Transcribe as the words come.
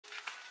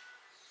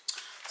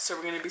So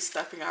we're going to be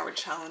stuffing our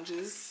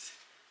challenges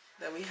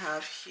that we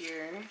have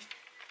here.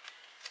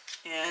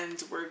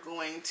 And we're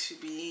going to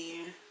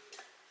be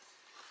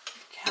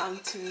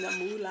counting the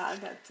moolah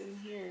that's in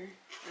here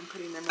and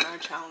putting them in our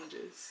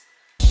challenges.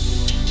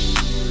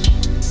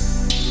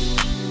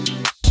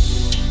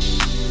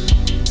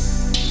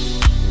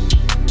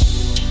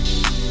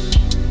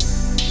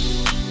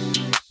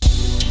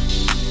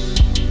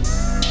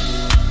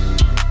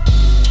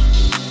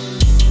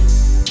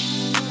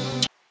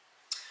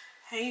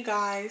 Hey you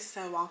guys,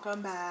 so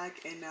welcome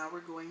back, and now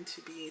we're going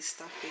to be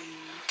stuffing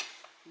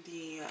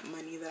the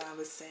money that I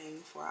was saying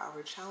for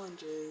our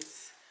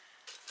challenges.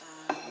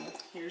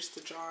 Here's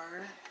the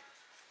jar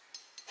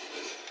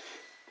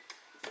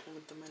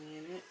with the money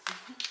in it.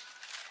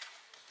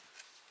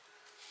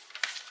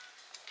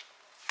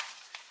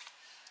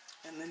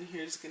 And then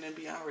here's going to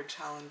be our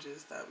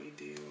challenges that we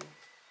do,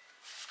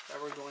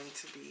 that we're going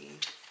to be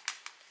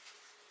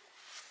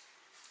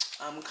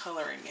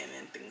coloring in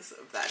and things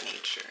of that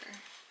nature.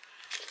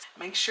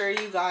 Make sure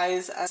you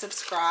guys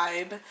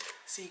subscribe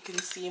so you can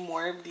see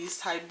more of these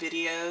type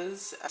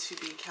videos to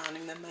be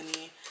counting the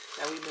money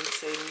that we've been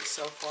saving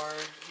so far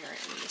here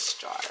in this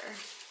jar.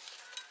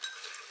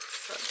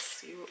 So let's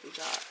see what we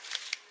got.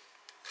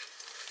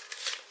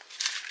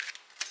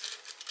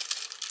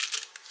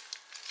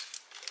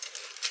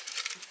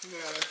 We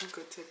got a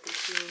hookah tip or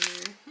two in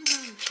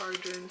there,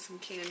 charger and some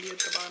candy at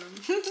the bottom.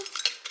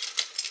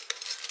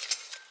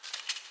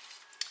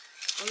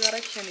 Oh god,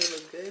 that candy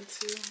look good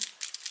too.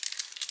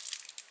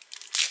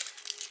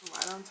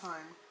 Right on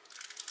time.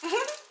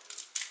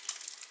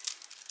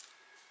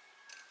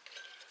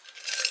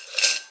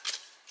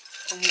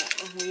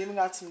 We even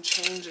got some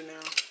change in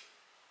there,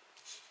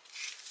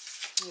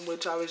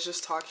 which I was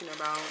just talking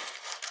about,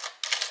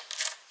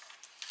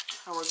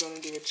 how we're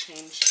going to do a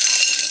change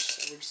challenge.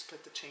 So we just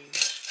put the change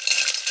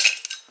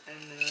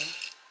in there.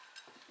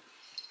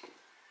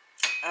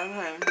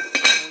 Okay,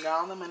 we got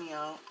all the money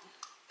out.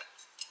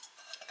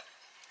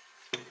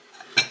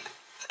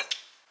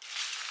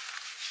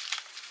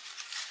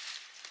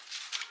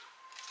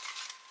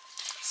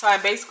 So I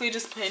basically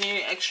just put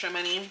any extra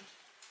money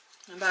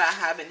that I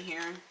have in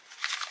here.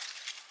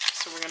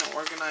 So we're going to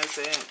organize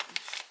it.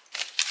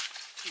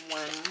 1,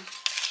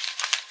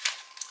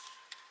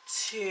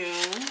 2,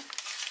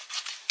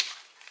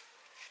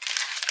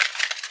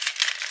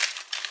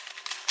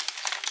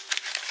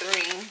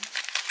 3,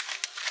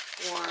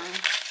 4,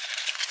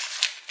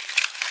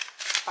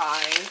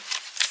 $5,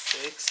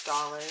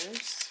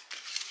 $6,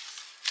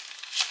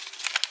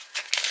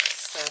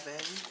 7,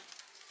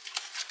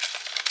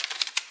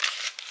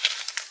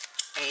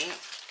 8,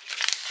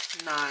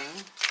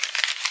 9,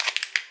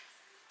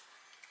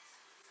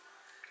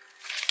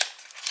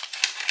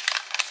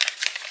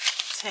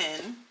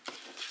 10,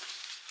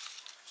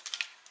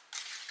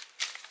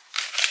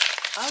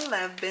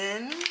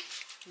 11.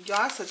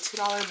 Y'all, it's a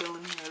 $2 bill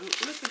in here.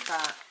 Look at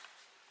that.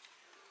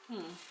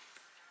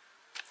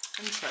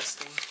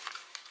 Interesting.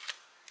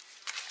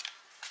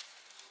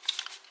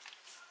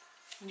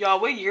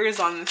 Y'all, what year is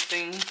on this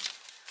thing?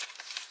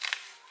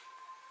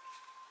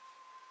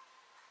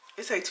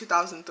 It's like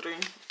 2003.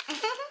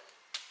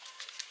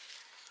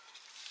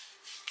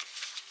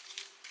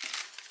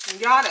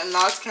 Y'all done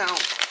lost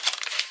count.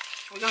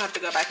 We're gonna have to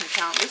go back and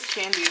count. This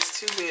candy is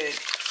too good.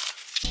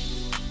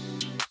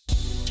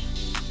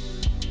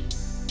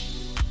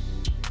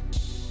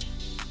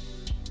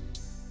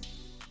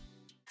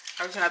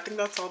 Okay, I think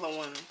that's all the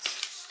ones.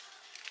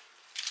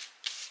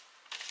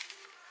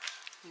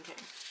 Okay.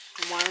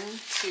 1, 2,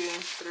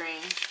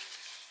 3,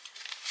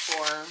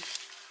 4,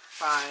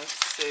 5,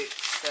 6,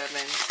 7,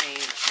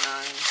 8,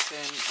 9, 10,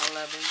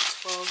 11,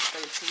 12,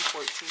 13,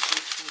 14,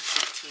 15,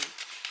 16,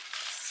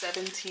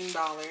 $17.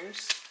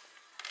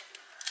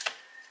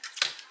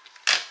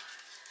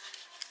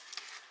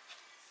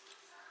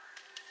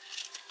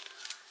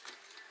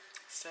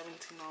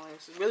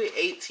 $17. Really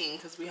 18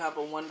 because we have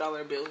a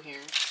 $1 bill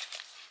here.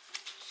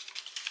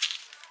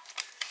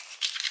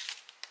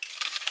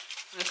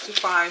 Let's do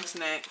 5s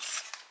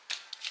next.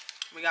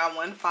 We got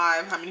 1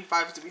 5. How many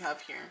 5s do we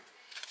have here?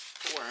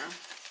 4,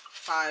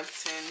 5,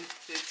 10,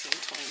 15,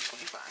 20,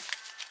 25.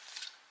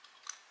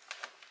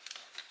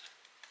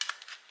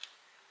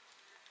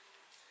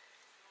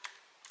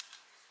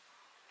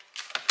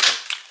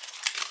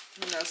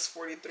 And that's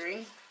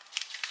 43.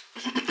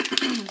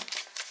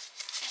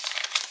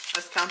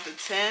 Let's count the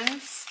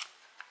 10s.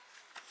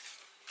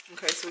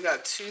 Okay, so we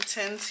got 2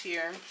 10s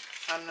here.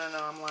 Oh, no,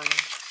 I'm lying.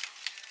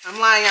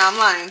 I'm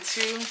lying.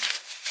 2.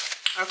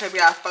 Okay, we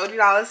got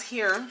 $40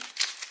 here.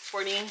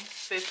 40,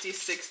 50,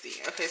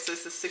 60. Okay, so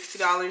it's the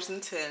 $60 in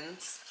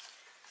 10s.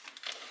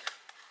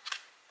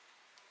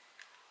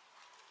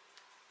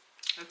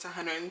 That's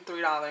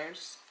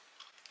 $103.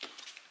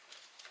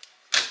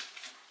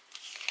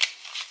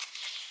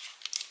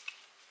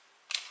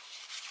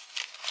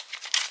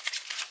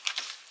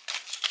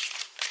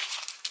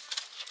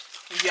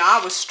 Yeah,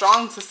 I was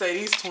strong to say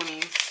these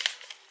 20s.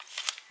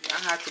 Yeah, I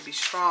had to be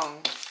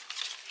strong.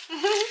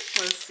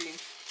 Let's see.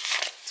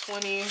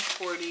 20,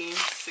 40,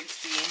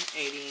 60,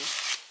 80,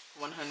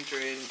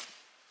 100,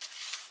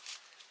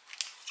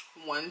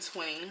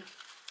 120,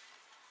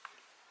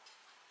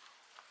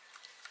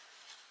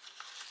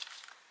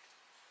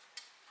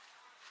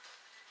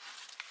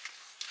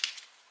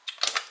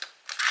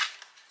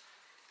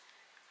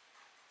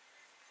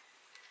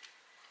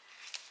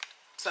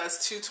 so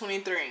that's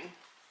 223.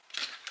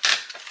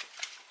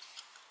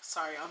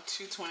 Sorry, I'm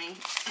 220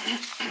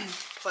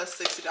 plus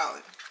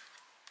 $60.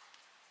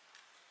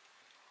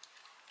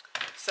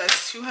 So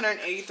that's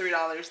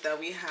 $283 that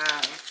we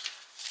have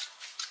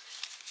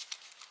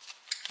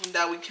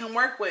that we can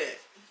work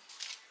with.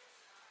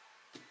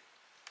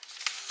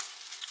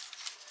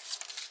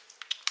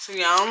 So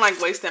yeah, I don't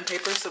like wasting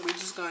paper, so we're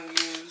just gonna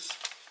use.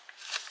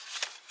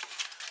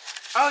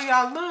 Oh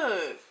y'all,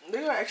 look,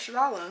 they got extra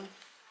 $1.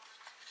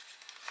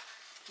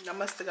 That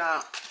must have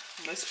got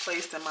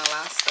misplaced in my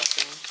last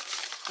stuffing.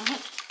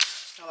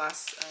 My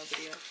last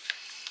video.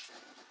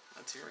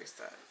 Let's erase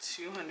that.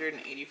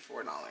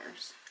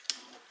 $284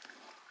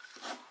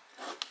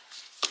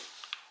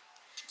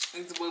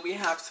 is what we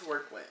have to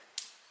work with.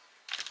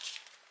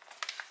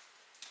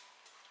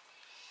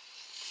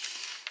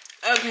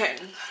 Okay,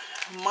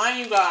 mind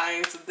you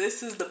guys,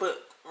 this is the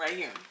book right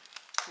here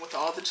with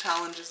all the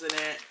challenges in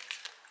it.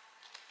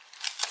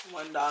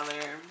 $1,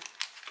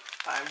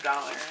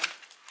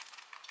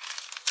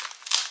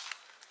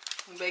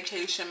 $5,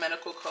 vacation,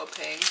 medical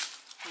copay,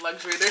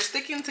 luxury. They're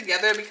sticking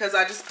together because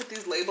I just put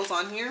these labels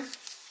on here,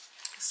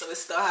 so it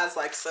still has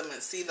like some.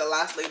 See, the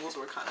last labels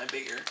were kind of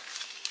bigger,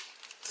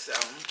 so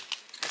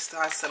it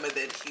still has some of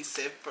the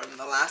adhesive from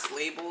the last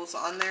labels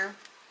on there.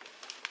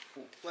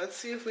 Let's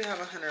see if we have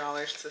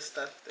 $100 to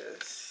stuff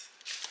this.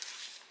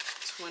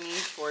 20,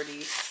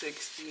 40,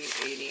 60,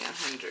 80,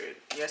 100.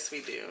 Yes,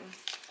 we do.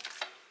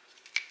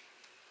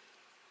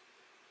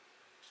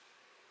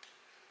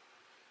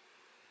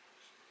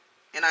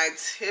 And I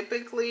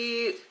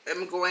typically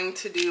am going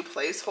to do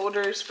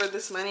placeholders for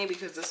this money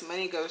because this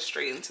money goes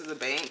straight into the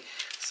bank.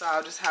 So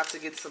I'll just have to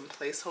get some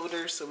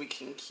placeholders so we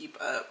can keep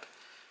up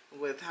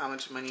with how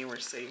much money we're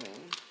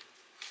saving.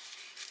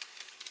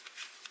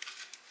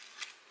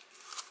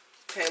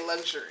 Okay,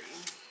 luxury.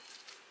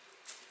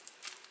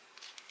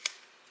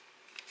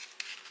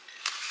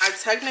 I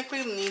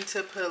technically need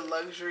to put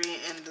luxury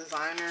and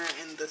designer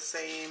in the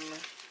same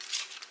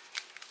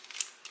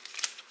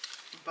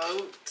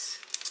boat,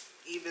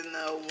 even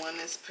though one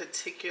is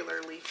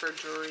particularly for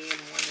jewelry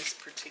and one is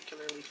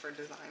particularly for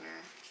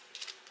designer.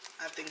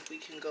 I think we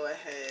can go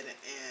ahead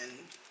and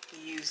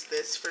use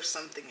this for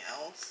something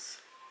else.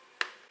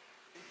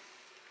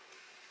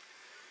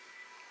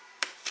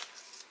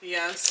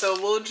 Yeah, so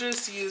we'll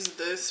just use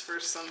this for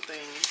something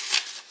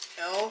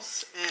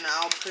else, and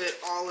I'll put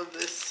all of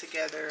this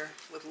together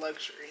with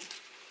luxury.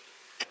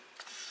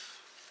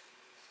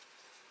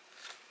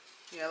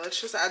 Yeah, let's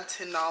just add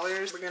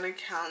 $10. We're gonna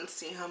count and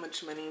see how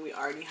much money we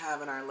already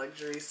have in our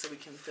luxury so we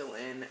can fill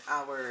in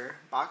our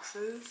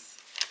boxes.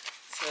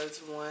 So it's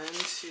 1,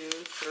 2,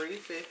 3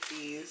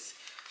 50s.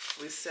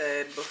 We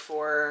said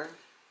before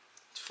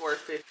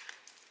 450,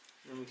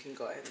 and we can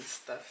go ahead and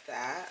stuff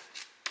that.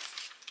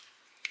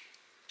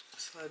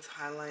 So let's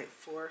highlight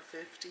 4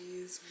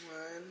 50s.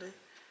 1,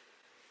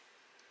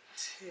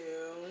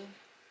 2,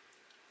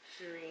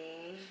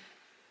 3,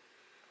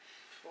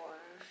 4.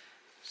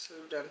 So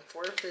we've done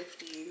 4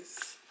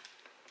 50s.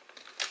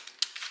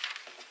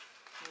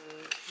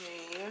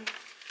 Okay.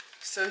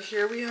 So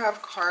here we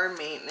have car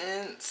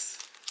maintenance.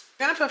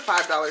 I'm gonna put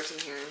 $5 in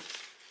here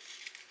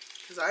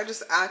because I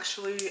just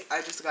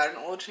got an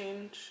oil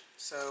change,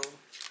 so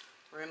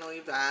we're gonna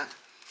leave that.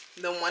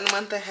 The 1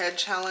 month ahead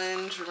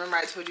challenge. Remember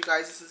I told you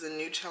guys this is a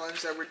new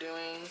challenge that we're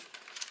doing.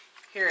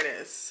 Here it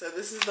is. So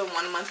this is the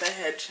 1 month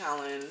ahead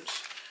challenge.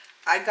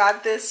 I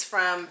got this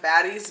from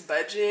Baddie's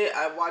Budget.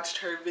 I watched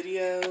her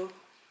video,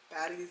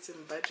 Baddies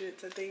and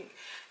Budgets, I think,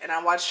 and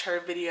I watched her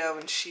video,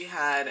 and she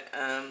had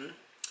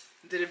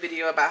did a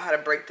video about how to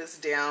break this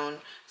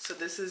down. So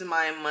this is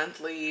my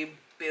monthly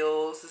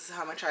bills. This is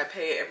how much I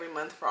pay every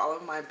month for all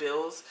of my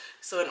bills.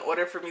 So in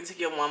order for me to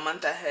get 1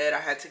 month ahead, I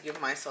had to give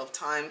myself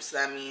time. So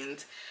that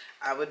means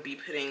I would be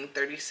putting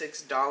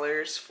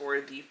 $36 for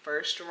the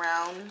first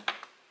round.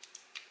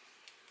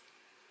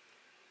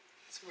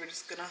 So we're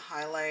just gonna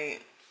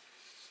highlight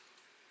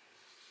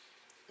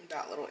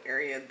that little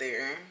area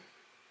there.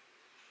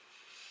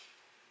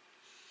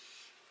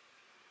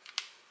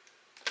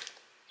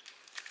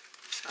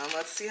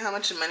 Let's see how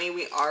much money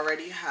we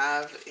already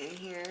have in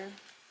here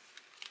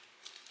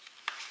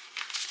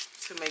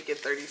to make it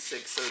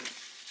 36. So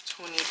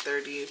 20,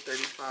 30,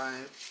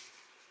 35.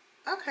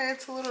 Okay,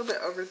 it's a little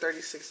bit over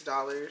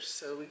 $36.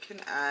 So we can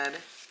add,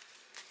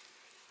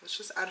 let's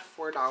just add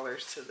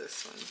 $4 to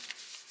this one.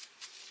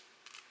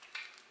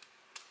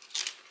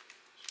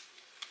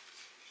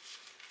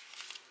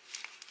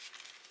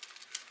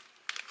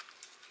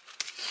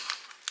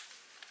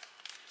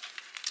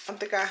 I don't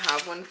think I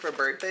have one for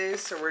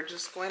birthdays, so we're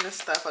just going to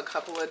stuff a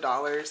couple of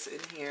dollars in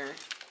here.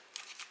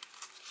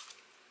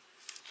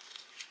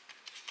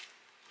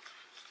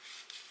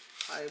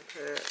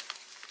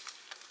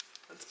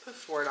 Let's put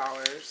 $4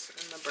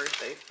 in the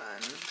birthday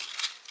fund.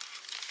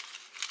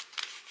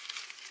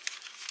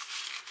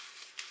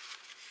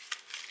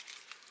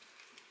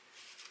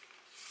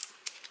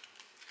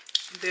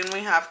 Then we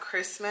have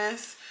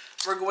Christmas.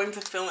 We're going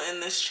to fill in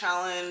this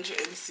challenge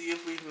and see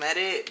if we've met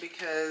it,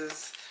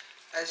 because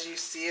as you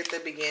see at the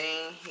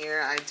beginning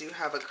here, I do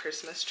have a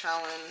Christmas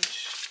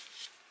challenge.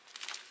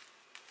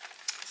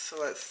 So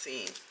let's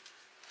see.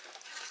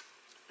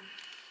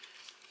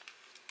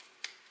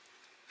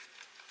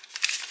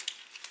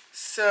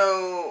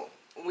 So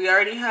we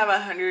already have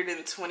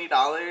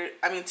 $120.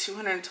 I mean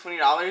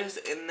 $220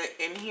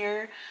 in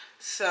here.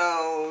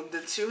 So the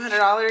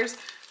 $200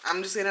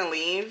 I'm just gonna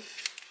leave,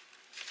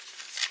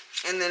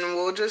 and then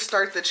we'll just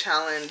start the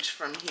challenge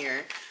from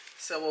here.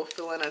 So we'll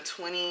fill in a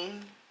 20.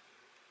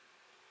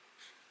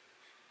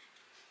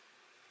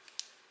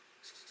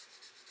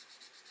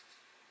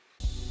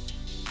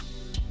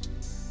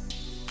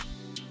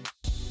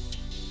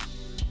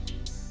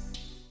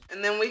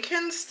 And then we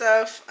can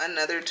stuff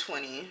another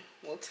 20.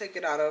 We'll take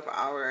it out of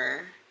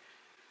our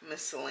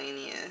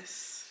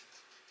miscellaneous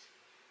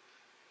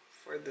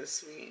for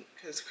this week,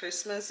 because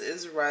Christmas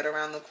is right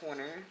around the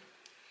corner.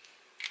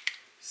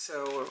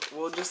 So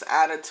we'll just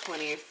add a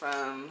 20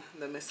 from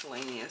the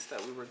miscellaneous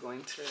that we were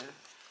going to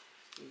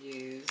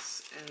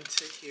use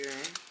into here.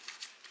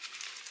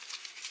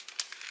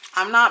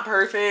 I'm not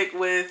perfect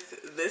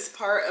with this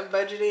part of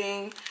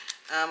budgeting.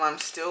 I'm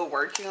still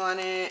working on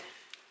it.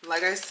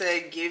 Like I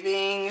said,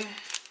 giving,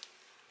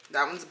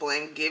 that one's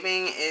blank.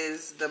 Giving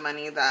is the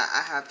money that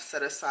I have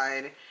set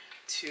aside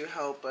to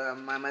help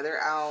my mother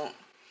out.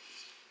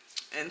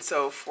 And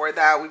so for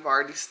that, we've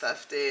already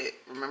stuffed it.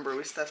 Remember,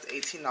 we stuffed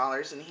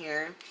 $18 in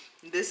here.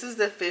 This is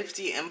the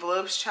 50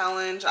 envelopes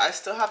challenge. I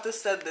still have to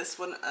set this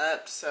one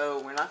up, so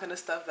we're not gonna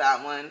stuff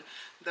that one.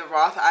 The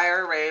Roth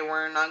IRA,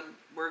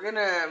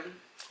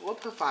 we'll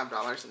put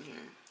 $5 in here.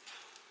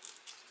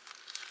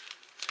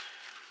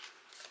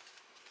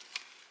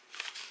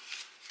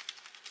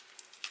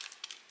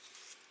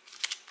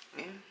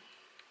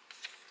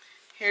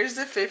 Here's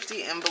the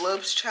 50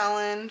 envelopes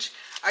challenge.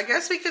 I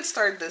guess we could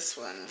start this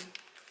one.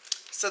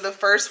 So the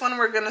first one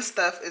we're gonna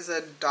stuff is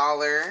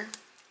 $1.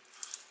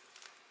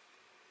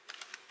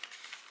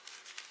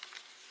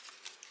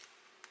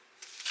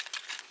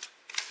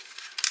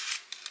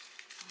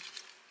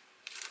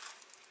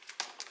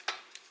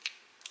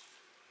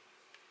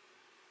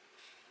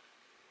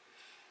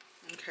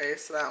 Okay,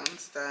 so that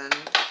one's done.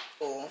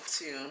 Full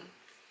too.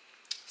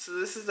 So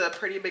this is a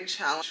pretty big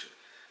challenge.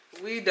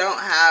 We don't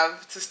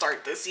have to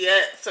start this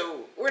yet,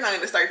 so we're not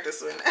going to start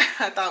this one.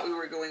 I thought we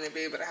were going to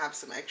be able to have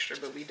some extra,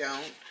 but we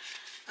don't.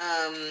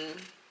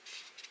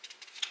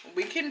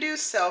 We can do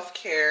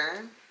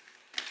self-care,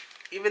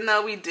 even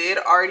though we did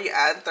already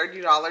add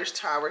 $30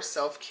 to our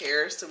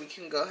self-care, so we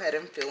can go ahead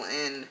and fill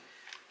in.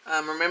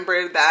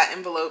 Remember, that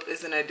envelope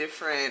is in a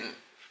different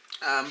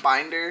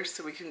binder,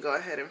 so we can go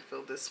ahead and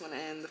fill this one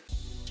in.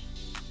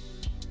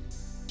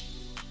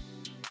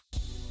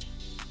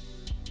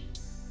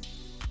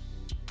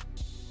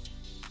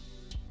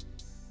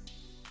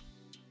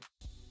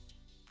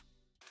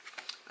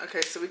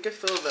 Okay, so we could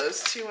fill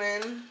those two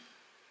in.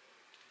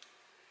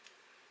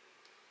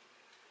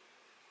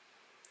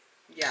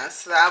 Yeah,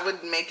 so that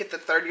would make it the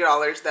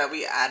 $30 that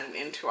we added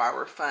into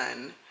our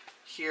fund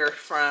here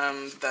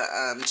from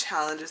the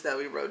challenges that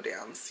we wrote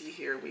down. See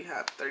here, we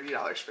have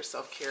 $30 for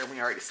self-care, and we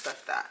already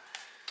stuffed that.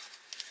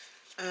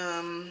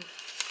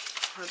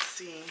 Let's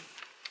see.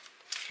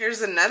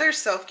 Here's another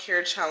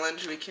self-care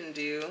challenge we can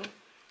do.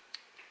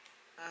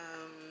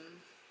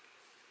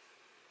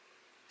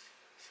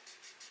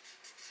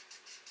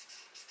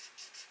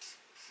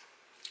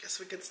 Guess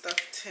we could stuff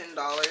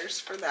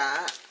 $10 for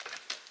that.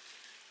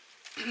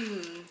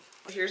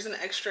 Here's an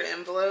extra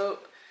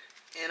envelope,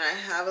 and I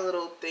have a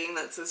little thing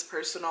that says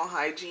personal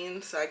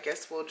hygiene, so I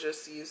guess we'll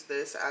just use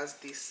this as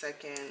the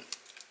second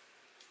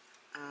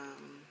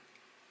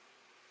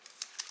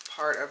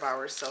part of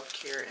our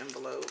self-care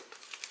envelope,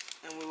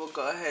 and we will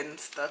go ahead and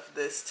stuff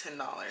this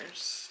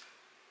 $10.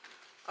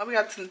 Oh, we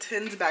got some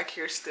tins back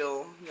here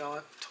still, y'all.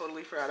 I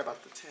totally forgot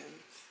about the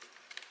tins,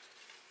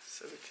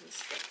 so we can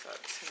stuff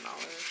that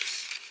 $10.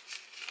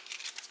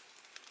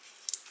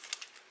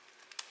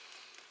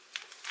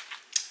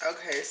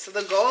 Okay, so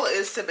the goal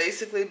is to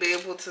basically be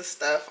able to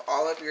stuff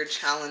all of your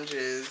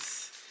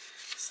challenges.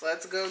 So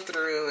let's go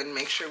through and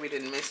make sure we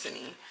didn't miss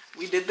any.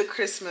 We did the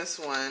Christmas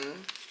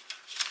one.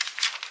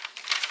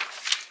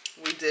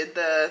 We did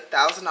the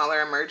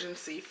 $1,000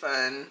 emergency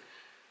fund.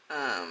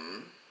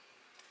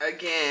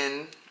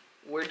 Again,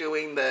 we're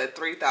doing the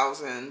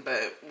 $3,000,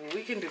 but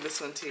we can do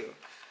this one too.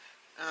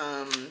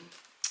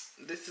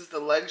 This is the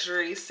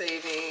luxury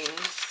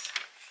savings.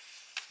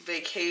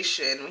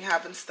 Vacation. We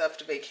haven't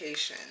stuffed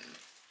vacation.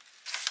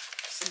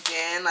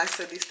 Again, I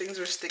said these things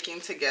were sticking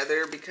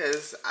together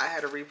because I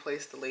had to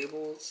replace the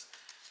labels.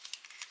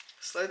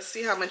 So let's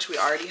see how much we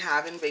already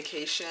have in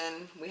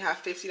vacation. We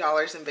have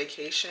 $50 in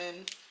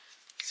vacation,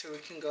 so we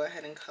can go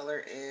ahead and color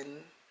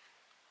in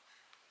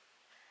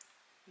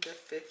the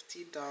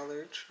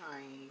 $50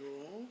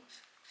 triangle.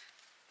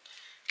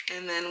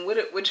 And then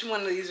which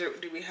one of these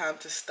do we have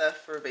to stuff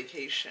for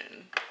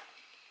vacation?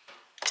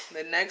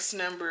 The next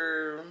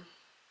number,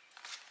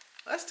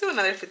 let's do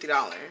another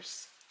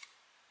 $50.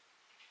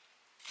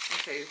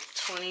 Okay,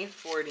 20,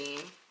 40,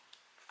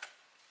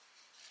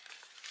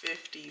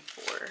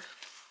 54.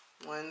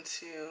 1,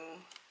 2,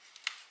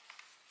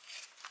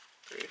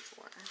 3,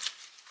 4.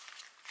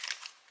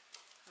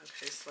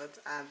 Okay, so let's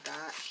add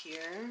that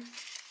here.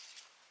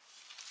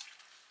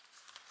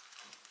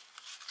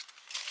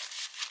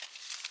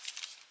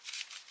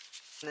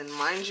 And then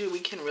mind you, we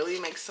can really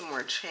make some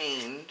more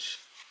change.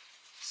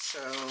 So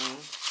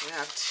we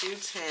have 2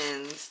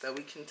 10s that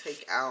we can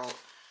take out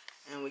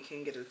and we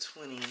can get a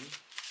 20.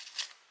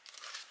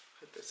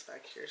 Put this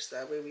back here so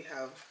that way we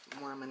have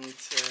more money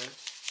to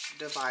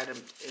divide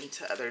them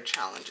into other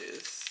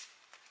challenges.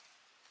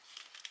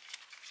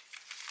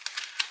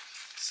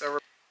 So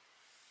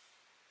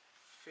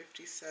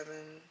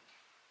 57.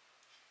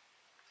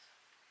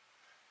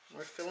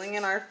 We're filling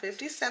in our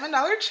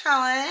 $57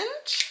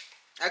 challenge.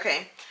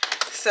 Okay,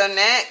 so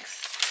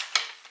next,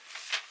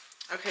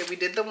 okay, we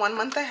did the 1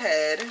 month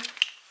ahead.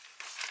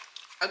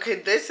 Okay,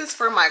 this is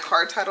for my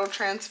car title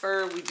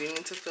transfer. We do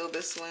need to fill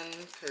this one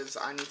because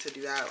I need to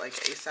do that like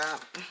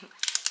ASAP.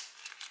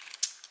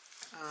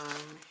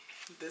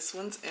 This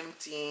one's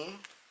empty.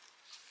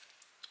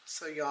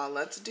 So y'all,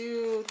 let's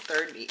do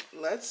 $30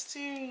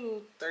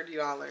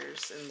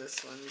 in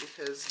this one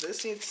because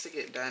this needs to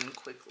get done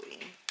quickly.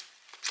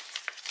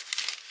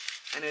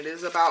 And it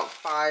is about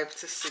 $500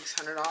 to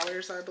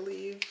 $600, I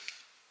believe,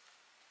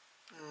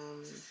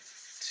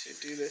 to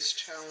do this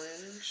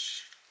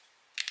challenge.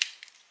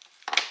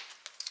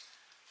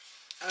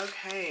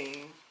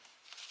 Okay.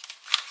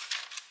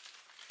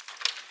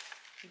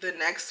 The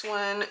next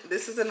one,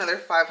 this is another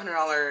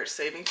 $500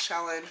 savings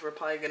challenge. We're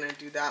probably gonna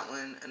do that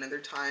one another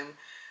time.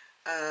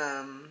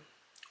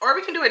 Or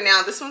we can do it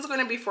now. This one's going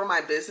to be for my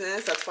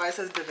business. That's why it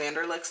says De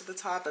Vanderlex at the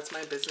top. That's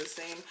my business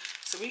name.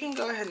 So we can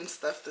go ahead and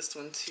stuff this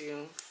one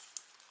too.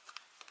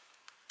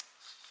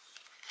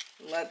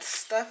 Let's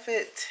stuff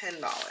it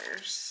 $10.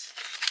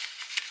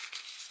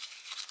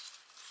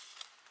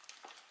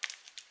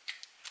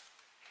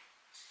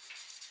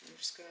 I'm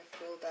just going to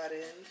fill that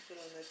in. Fill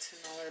in the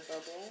 $10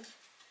 bubble.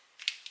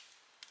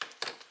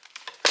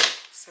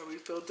 So we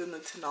filled in the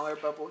 $10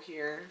 bubble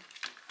here.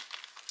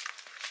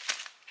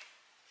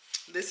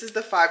 This is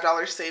the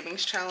 $5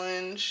 savings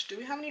challenge. Do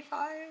we have any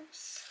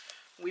 5s?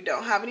 We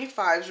don't have any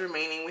 5s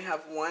remaining. We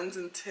have 1s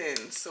and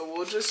 10s. So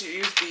we'll just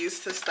use these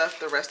to stuff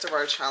the rest of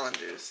our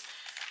challenges.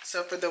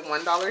 So for the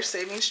 $1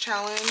 savings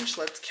challenge,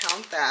 let's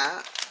count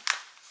that.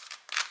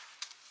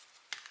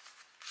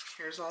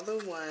 Here's all the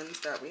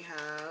 1s that we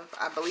have.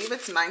 I believe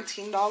it's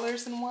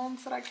 $19 in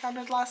 1s that I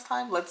counted last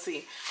time. Let's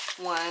see.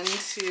 1, 2,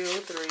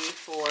 3,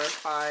 4,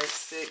 5,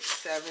 6,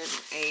 7,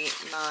 8,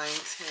 9,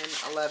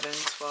 10, 11,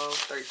 12,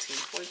 13,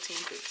 14,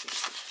 15,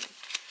 16,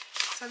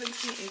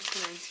 17,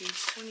 18, 19,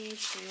 20,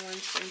 21,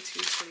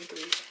 22,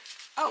 23.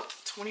 Oh,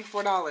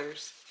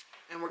 $24.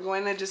 And we're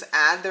going to just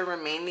add the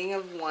remaining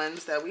of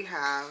 1s that we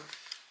have.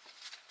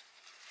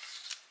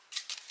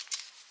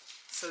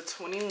 So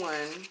 21,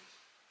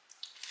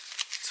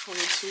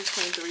 22,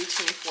 23,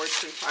 24,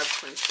 25,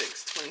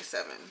 26,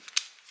 27.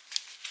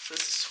 So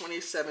this is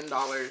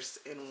 $27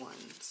 in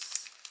 1s.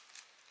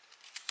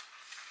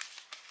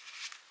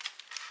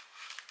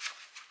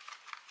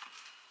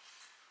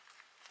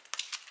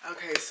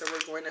 Okay, so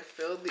we're going to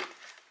fill the...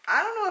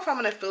 I don't know if I'm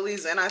going to fill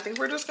these in. I think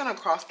we're just going to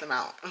cross them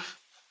out. 1, 2,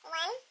 3,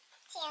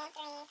 4, 5,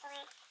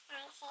 6,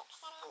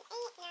 7,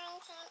 8,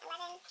 9, 10,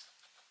 11,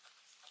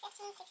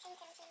 15, 16,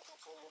 17,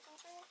 18, 19,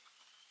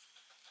 20.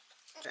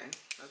 Okay,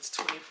 that's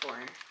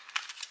 24.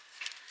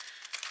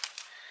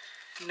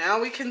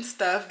 Now we can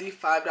stuff the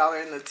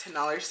 $5 and the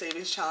 $10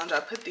 savings challenge. I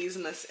put these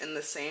in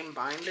the same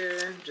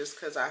binder just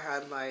because I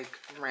had like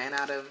ran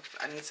out of,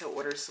 I need to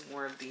order some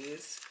more of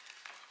these.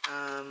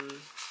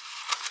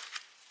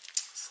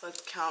 So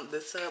let's count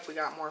this up. We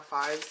got more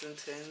 5s and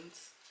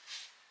 10s.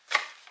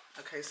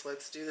 Okay, so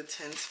let's do the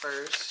 10s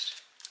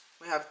first.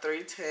 We have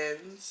 3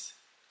 10s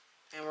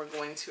and we're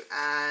going to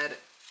add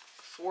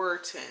 4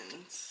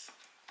 10s.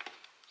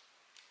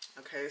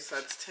 Okay, so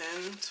that's 10,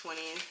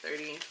 20,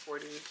 30,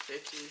 40,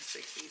 50,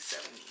 60,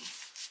 70.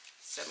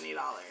 $70.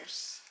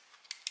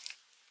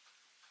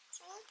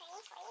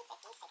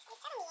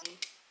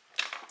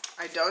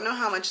 I don't know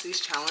how much these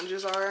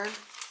challenges are,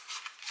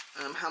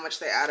 how much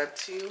they add up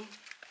to.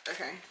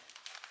 Okay,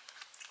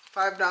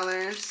 $5.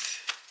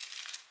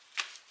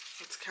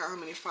 Let's count how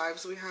many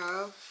 5s we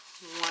have.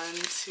 1,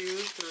 2,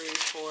 3,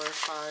 4,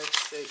 5,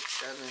 6,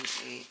 7,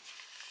 8.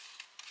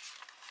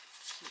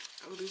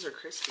 Oh, these are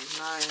crispy.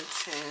 9,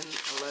 10,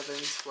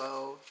 11,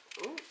 12,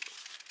 ooh,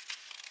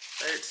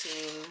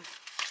 13,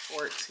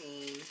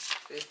 14,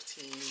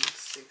 15,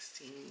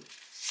 16,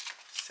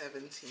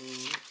 17,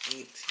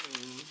 18,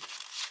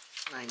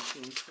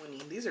 19,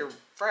 20. These are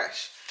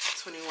fresh.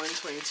 21,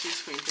 22,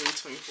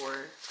 23,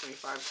 24,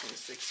 25,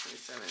 26,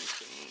 27,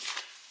 28,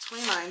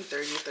 29,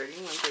 30,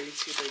 31,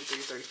 32, 33,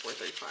 34,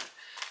 35.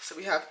 So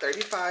we have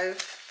 35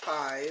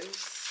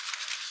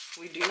 5s.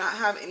 We do not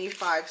have any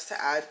 5s to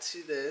add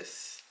to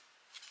this.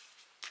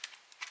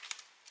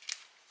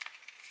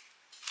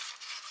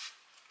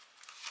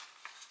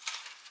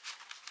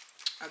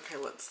 Okay,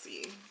 let's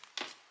see.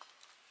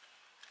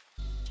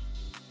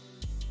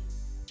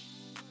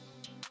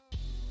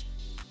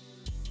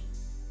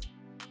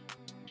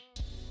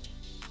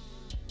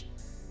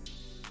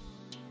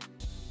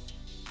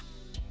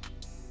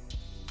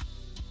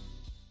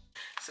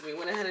 So we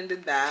went ahead and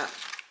did that.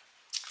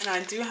 And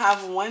I do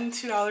have one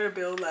 $2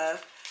 bill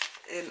left.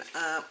 And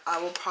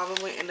I will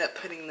probably end up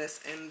putting this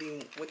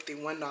in with the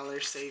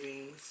 $1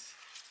 savings.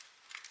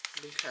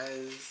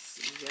 Because,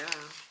 yeah.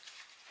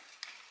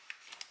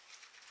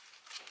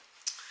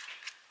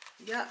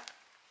 Yep.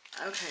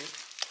 Okay.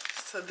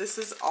 So this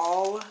is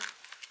all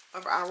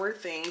of our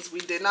things. We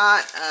did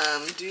not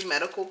do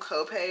medical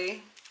copay.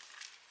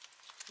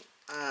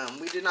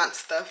 We did not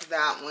stuff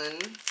that one.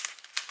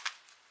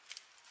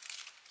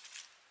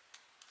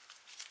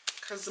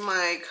 Because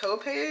my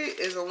copay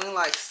is only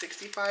like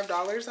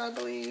 $65, I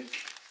believe.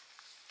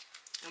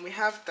 And we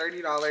have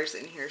 $30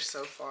 in here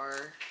so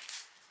far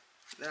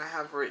that I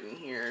have written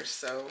here.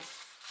 So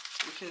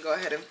we can go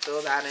ahead and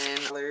fill that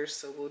in.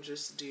 So we'll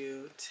just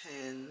do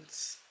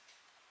tens.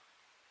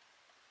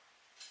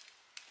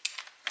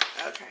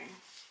 Okay.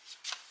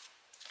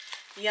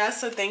 Yeah,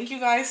 so thank you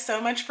guys so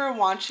much for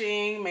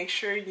watching. Make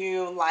sure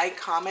you like,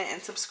 comment,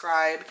 and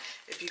subscribe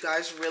if you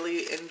guys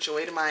really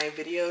enjoyed my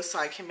videos so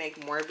I can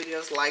make more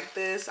videos like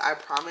this. I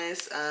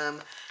promise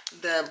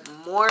the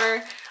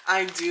more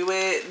I do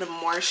it, the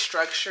more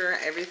structure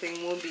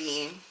everything will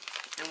be,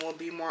 and will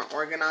be more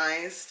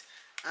organized.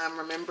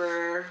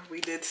 Remember,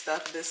 we did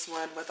stuff this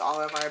one with all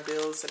of our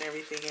bills and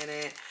everything in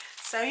it.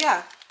 So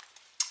yeah,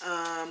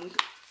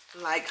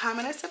 like,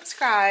 comment, and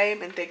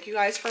subscribe, and thank you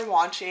guys for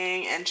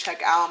watching. And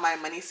check out my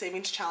money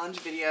savings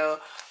challenge video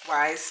where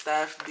I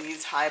stuffed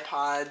these High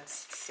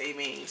Pods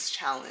savings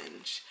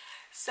challenge.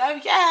 So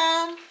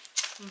yeah,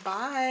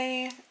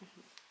 bye.